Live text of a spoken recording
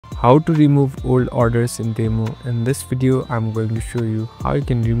How to remove old orders in Temu. In this video, I'm going to show you how you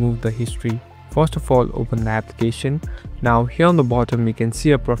can remove the history. First of all, open the application. Now here on the bottom, you can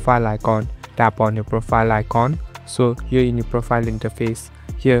see a profile icon. Tap on your profile icon. So here in your profile interface,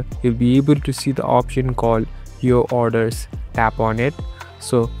 here you'll be able to see the option called your orders. Tap on it.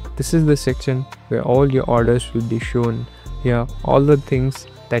 So this is the section where all your orders will be shown. Here all the things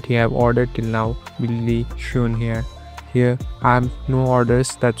that you have ordered till now will be shown here. Here I have no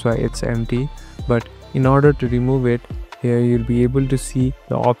orders, that's why it's empty, but in order to remove it, here you'll be able to see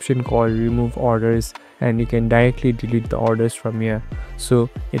the option called remove orders, and you can directly delete the orders from here. So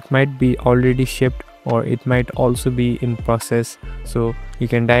it might be already shipped or it might also be in process, so you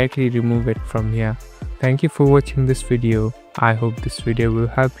can directly remove it from here. Thank you for watching this video. I hope this video will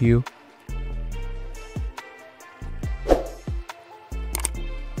help you.